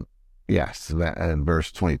this one. Yes, in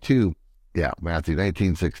verse 22, Matthew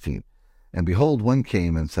 19:16. And behold, one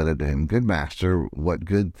came and said unto him, Good master, what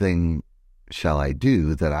good thing shall I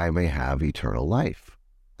do that I may have eternal life?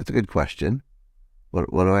 That's a good question. What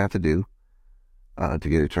do I have to do to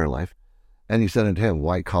get eternal life? And he said unto him,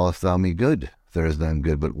 Why callest thou me good? There is none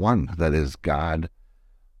good but one, that is God.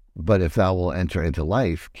 But if thou wilt enter into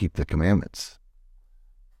life, keep the commandments.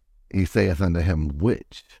 He saith unto him,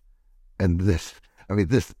 Which? And this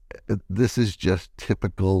is just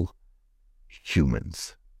typical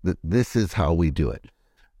humans. This is how we do it.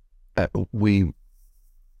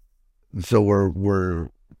 So we're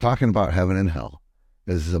talking about heaven and hell.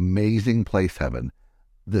 This amazing place, heaven.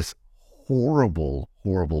 This horrible,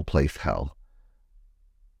 horrible place, hell.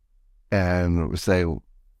 And say,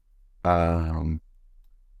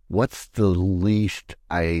 what's the least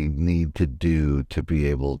I need to do to be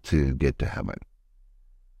able to get to heaven?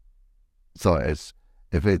 So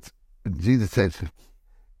Jesus says,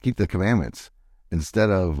 keep the commandments, instead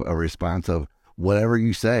of a response of whatever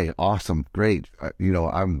you say, awesome, great,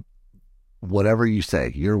 I'm whatever you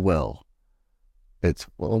say, your will. It's,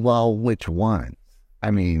 well, which one?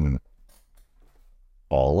 I mean,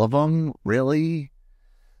 all of them, really?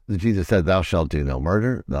 Jesus said, thou shalt do no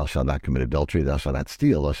murder, thou shalt not commit adultery, thou shalt not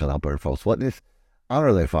steal, thou shalt not bear false witness,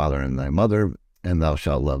 honor thy father and thy mother, and thou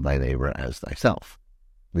shalt love thy neighbor as thyself.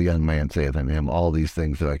 The young man saith unto him, all these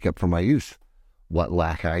things that I kept from my youth, what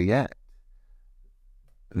lack I yet?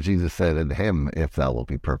 Jesus said unto him, If thou wilt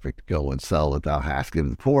be perfect, go and sell what thou hast, give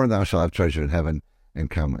to the poor, and thou shalt have treasure in heaven, and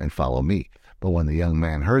come and follow me. But when the young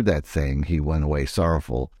man heard that saying, he went away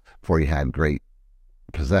sorrowful, for he had great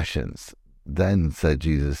possessions. Then said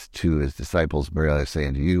Jesus to his disciples, Verily I say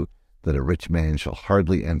unto you, that a rich man shall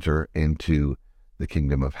hardly enter into the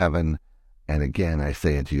kingdom of heaven. And again I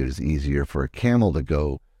say unto you, it is easier for a camel to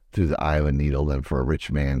go through the eye of a needle than for a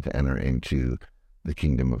rich man to enter into the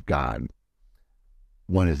kingdom of God.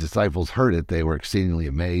 When his disciples heard it, they were exceedingly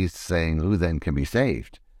amazed, saying, Who then can be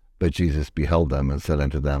saved? But Jesus beheld them and said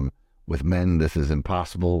unto them, With men this is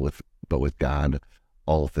impossible, but with God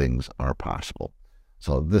all things are possible.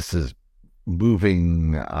 So this is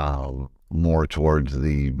moving more towards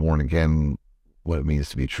the born again, what it means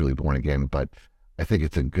to be truly born again. But I think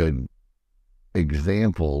it's a good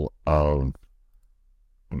example of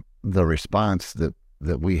the response that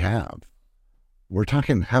we have. We're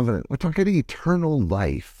talking heaven. We're talking eternal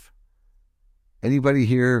life. Anybody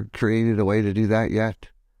here created a way to do that yet?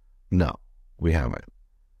 No, we haven't.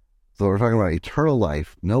 So we're talking about eternal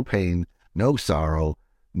life, no pain, no sorrow,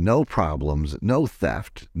 no problems, no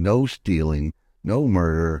theft, no stealing, no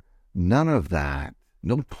murder, none of that,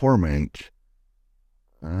 no torment.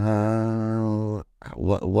 What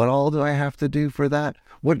all do I have to do for that?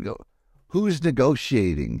 Who's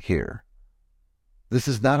negotiating here? This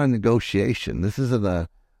is not a negotiation. This isn't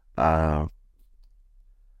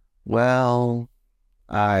well,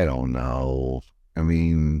 I don't know. I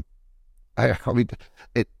mean,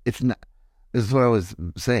 it's not, this is what I was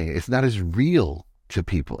saying. It's not as real to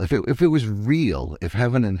people. If it was real, if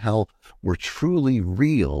heaven and hell were truly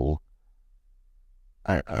real,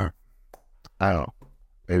 I don't know.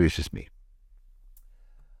 Maybe it's just me.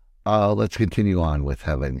 Let's continue on with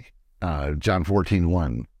heaven. John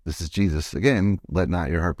 14:1. This is Jesus again. Let not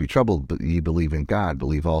your heart be troubled, but ye believe in God.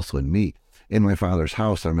 Believe also in me. In my Father's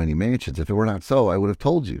house are many mansions. If it were not so, I would have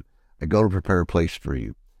told you. I go to prepare a place for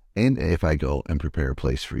you. And if I go and prepare a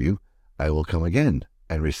place for you, I will come again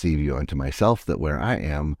and receive you unto myself, that where I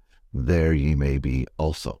am, there ye may be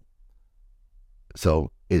also. So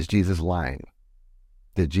is Jesus lying?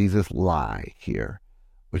 Did Jesus lie here?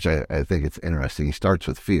 Which I think it's interesting. He starts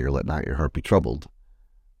with fear. Let not your heart be troubled.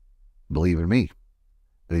 Believe in me.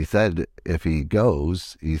 And he said if he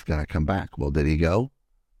goes, he's going to come back. Well, did he go?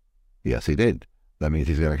 Yes, he did. That means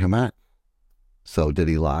he's going to come back. So did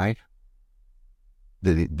he lie?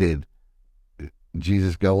 Did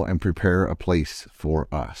Jesus go and prepare a place for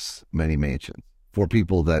us, many mansions, for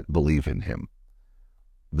people that believe in him,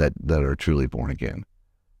 that are truly born again?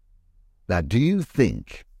 Now, do you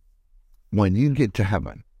think when you get to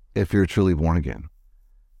heaven, if you're truly born again,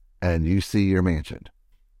 and you see your mansion,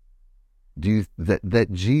 that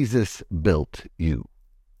Jesus built you?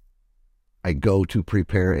 I go to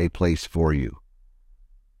prepare a place for you.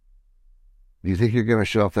 Do you think you're going to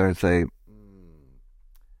show up there and say,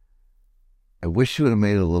 I wish you would have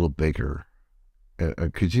made it a little bigger?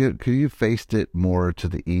 Could you faced it more to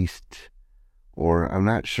the east? Or I'm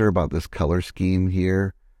not sure about this color scheme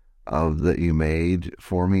here that you made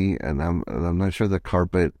for me, and I'm not sure the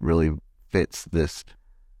carpet really fits this.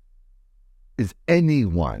 Is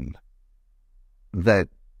anyone that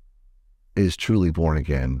is truly born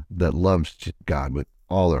again, that loves God with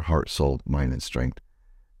all their heart, soul, mind, and strength,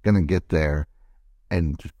 going to get there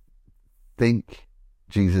and think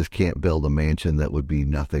Jesus can't build a mansion that would be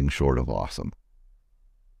nothing short of awesome?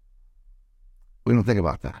 We don't think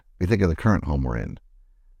about that. We think of the current home we're in.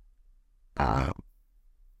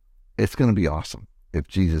 It's going to be awesome if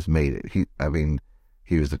Jesus made it.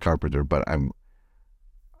 He was the carpenter, but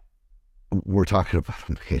we're talking about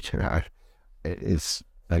a mansion. It's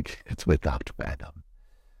like, it's without fathom.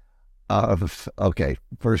 Okay,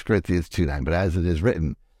 1 Corinthians 2:9. But as it is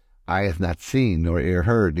written, eye hath not seen, nor ear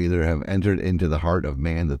heard, neither have entered into the heart of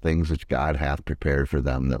man the things which God hath prepared for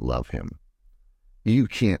them that love him. You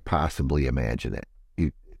can't possibly imagine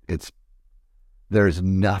it. There's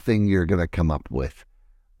nothing you're going to come up with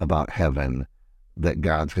about heaven that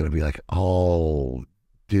God's going to be like, oh,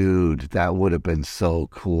 dude, that would have been so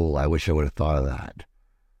cool. I wish I would have thought of that.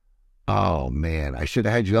 Oh, man, I should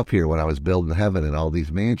have had you up here when I was building heaven and all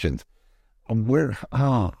these mansions.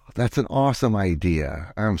 That's an awesome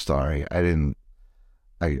idea. I'm sorry. I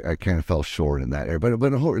kind of fell short in that area. But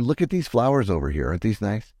look at these flowers over here. Aren't these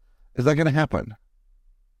nice? Is that going to happen?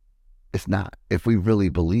 It's not, if we really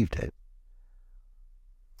believed it.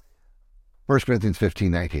 1 Corinthians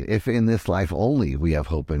 15:19. If in this life only we have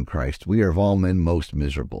hope in Christ, we are of all men most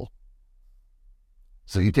miserable.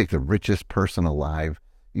 So you take the richest person alive,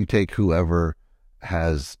 you take whoever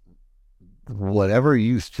has whatever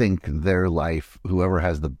you think their life, whoever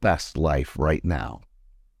has the best life right now,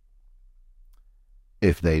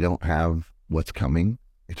 if they don't have what's coming,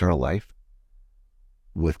 eternal life,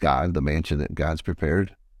 with God, the mansion that God's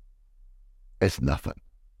prepared, it's nothing.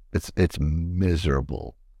 It's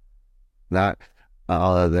miserable. Not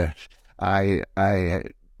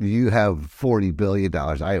you have $40 billion.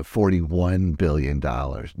 I have $41 billion.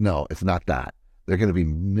 No, it's not that. They're going to be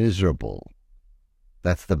miserable.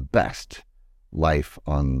 That's the best life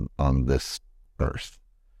on this earth.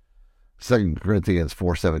 2 Corinthians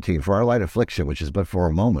 4:17, for our light affliction, which is but for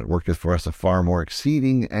a moment, worketh for us a far more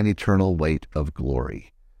exceeding and eternal weight of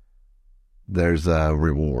glory. There's a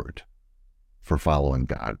reward for following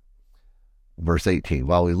God. Verse 18,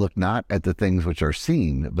 while we look not at the things which are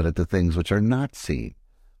seen, but at the things which are not seen.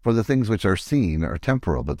 For the things which are seen are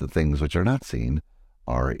temporal, but the things which are not seen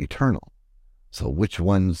are eternal. So which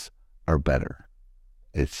ones are better?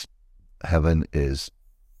 Heaven is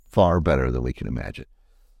far better than we can imagine.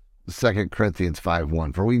 2 Corinthians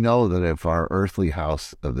 5:1, for we know that if our earthly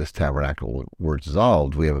house of this tabernacle were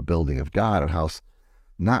dissolved, we have a building of God, a house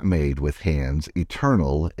not made with hands,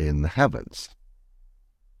 eternal in the heavens.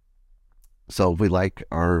 So if we like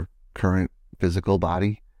our current physical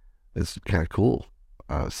body, it's kind of cool.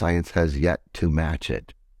 Science has yet to match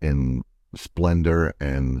it in splendor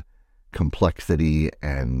and complexity,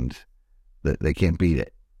 and they can't beat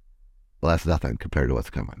it. Well, that's nothing compared to what's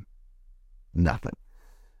coming. Nothing.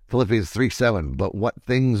 Philippians 3:7, but what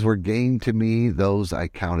things were gained to me, those I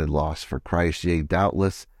counted loss for Christ, yea,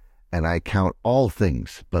 doubtless, and I count all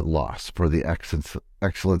things but loss for the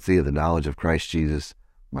excellency of the knowledge of Christ Jesus,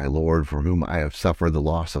 my Lord, for whom I have suffered the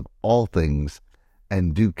loss of all things,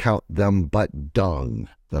 and do count them but dung,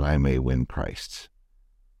 that I may win Christ.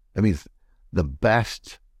 That means the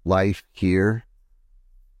best life here,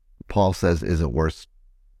 Paul says, isn't worth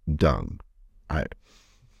dung.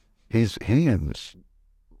 He is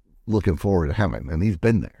looking forward to heaven, and he's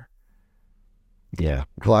been there. Yeah.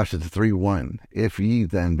 Colossians 3:1, if ye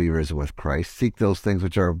then be risen with Christ, seek those things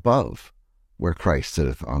which are above, where Christ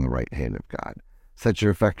sitteth on the right hand of God. Set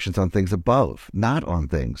your affections on things above, not on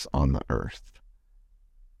things on the earth.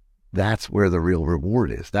 That's where the real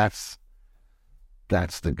reward is. That's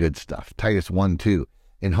the good stuff. Titus 1:2,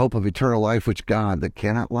 in hope of eternal life, which God, that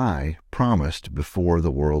cannot lie, promised before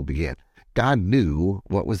the world began. God knew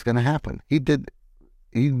what was going to happen.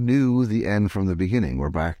 He knew the end from the beginning. We're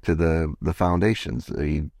back to the foundations.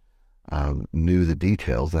 He knew the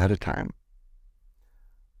details ahead of time.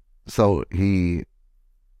 So he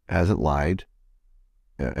hasn't lied.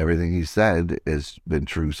 Everything he said has been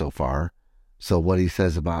true so far. So what he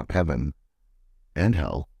says about heaven and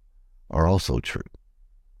hell are also true.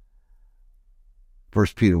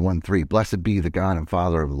 1 Peter 1:3, blessed be the God and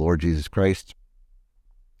Father of the Lord Jesus Christ,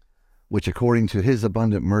 which according to his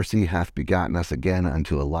abundant mercy hath begotten us again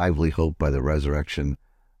unto a lively hope by the resurrection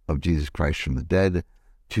of Jesus Christ from the dead,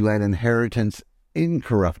 to an inheritance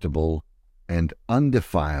incorruptible and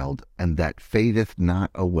undefiled, and that fadeth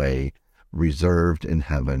not away, reserved in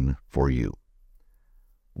heaven for you.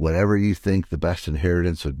 Whatever you think the best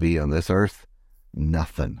inheritance would be on this earth,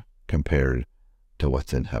 nothing compared to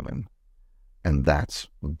what's in heaven. And that's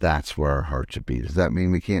where our heart should be. Does that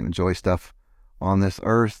mean we can't enjoy stuff on this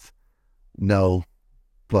earth? No,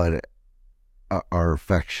 but our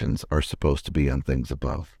affections are supposed to be on things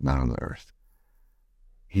above, not on the earth.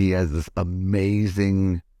 He has this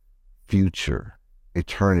amazing future,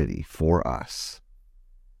 eternity for us.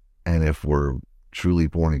 And if we're truly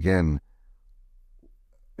born again,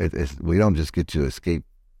 we don't just get to escape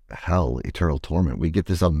hell, eternal torment. We get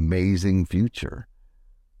this amazing future.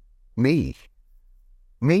 Me.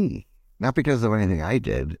 Not because of anything I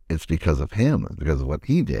did. It's because of him. It's because of what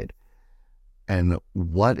he did. And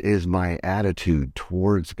what is my attitude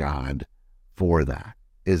towards God for that?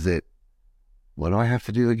 Is it, what do I have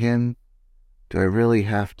to do again? Do I really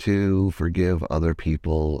have to forgive other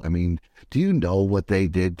people? I mean, do you know what they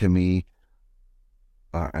did to me?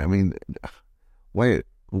 Wait,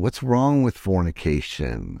 what's wrong with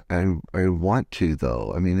fornication? I want to,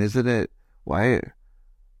 though. I mean, isn't it? Why?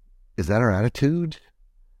 Is that our attitude?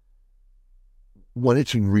 When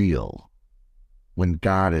it's real, when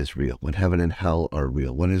God is real, when heaven and hell are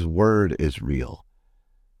real, when his word is real,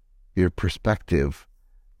 your perspective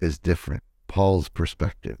is different. Paul's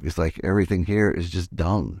perspective is like everything here is just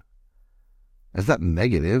dung. It's not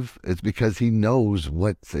negative. It's because he knows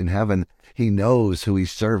what's in heaven. He knows who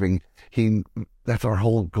he's serving. That's our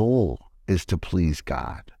whole goal, is to please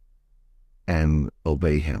God and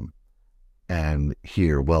obey him and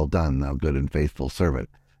hear, well done, thou good and faithful servant,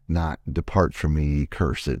 not depart from me,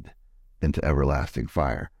 cursed, into everlasting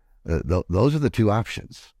fire. Those are the two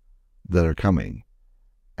options that are coming.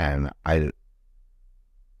 And I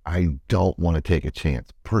I don't want to take a chance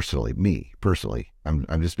personally, me personally. I'm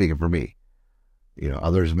just speaking for me.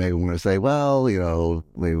 Others may want to say, well,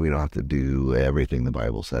 maybe we don't have to do everything the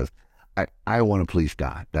Bible says. I want to please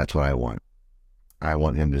God. That's what I want. I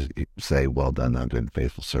want him to say, well done, thou good and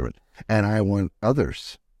faithful servant. And I want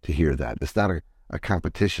others to hear that. It's not a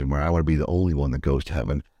competition where I want to be the only one that goes to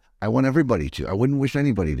heaven. I want everybody to. I wouldn't wish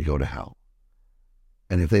anybody to go to hell.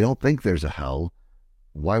 And if they don't think there's a hell,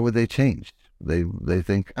 why would they change? They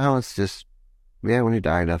think, oh, it's just, when you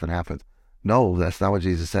die, nothing happens. No, that's not what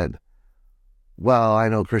Jesus said. Well, I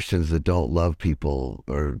know Christians that don't love people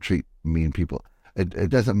or treat mean people. It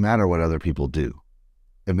doesn't matter what other people do.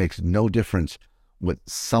 It makes no difference what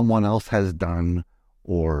someone else has done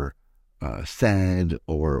or said,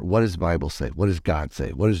 or what does the Bible say? What does God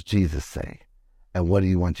say? What does Jesus say? And what do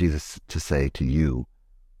you want Jesus to say to you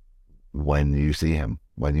when you see him,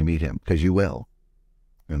 when you meet him? Because you will.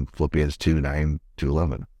 And Philippians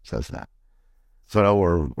 2:9-11 says that. So now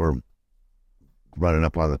we're running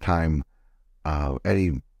up on the time.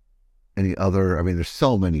 Any other? I mean, there's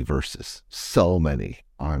so many verses, so many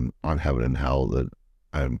on heaven and hell that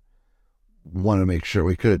I want to make sure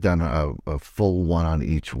we could have done a full one on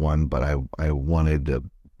each one, but I wanted to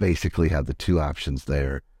basically have the two options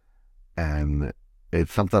there, and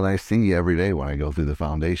it's something I see every day when I go through the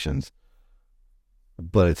foundations.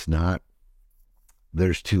 But it's not.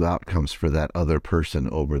 There's two outcomes for that other person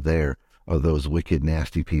over there, or those wicked,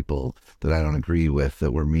 nasty people that I don't agree with,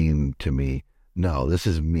 that were mean to me. No, this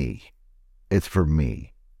is me. It's for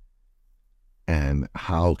me. And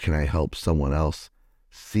how can I help someone else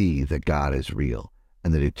see that God is real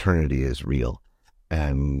and that eternity is real,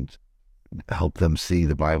 and help them see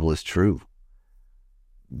the Bible is true?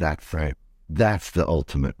 That's right. That's the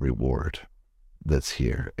ultimate reward that's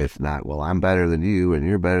here. It's not, well, I'm better than you and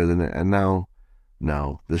you're better than it. And no,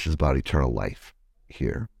 this is about eternal life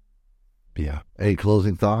here. Yeah. Any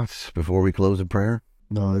closing thoughts before we close in prayer?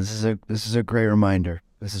 No, this is a great reminder.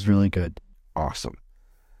 This is really good. Awesome.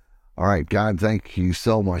 All right, God, thank you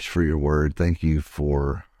so much for your word. Thank you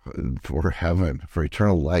for heaven, for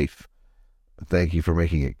eternal life. Thank you for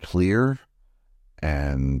making it clear.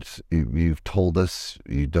 And you've told us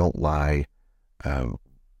you don't lie.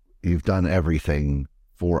 You've done everything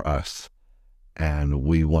for us. And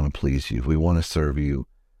we want to please you. We want to serve you.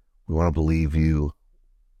 We want to believe you.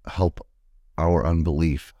 Help our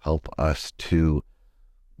unbelief. Help us to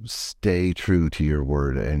stay true to your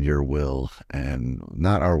word and your will, and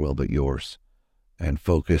not our will, but yours, and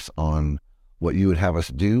focus on what you would have us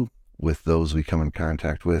do with those we come in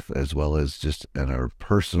contact with, as well as just in our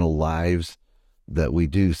personal lives, that we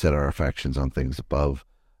do set our affections on things above,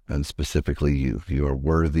 and specifically you. You are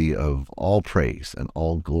worthy of all praise and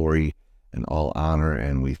all glory and all honor,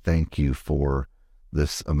 and we thank you for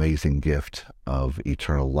this amazing gift of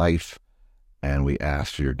eternal life. And we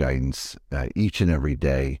ask for your guidance each and every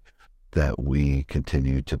day, that we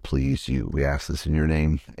continue to please you. We ask this in your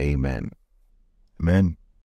name. Amen. Amen.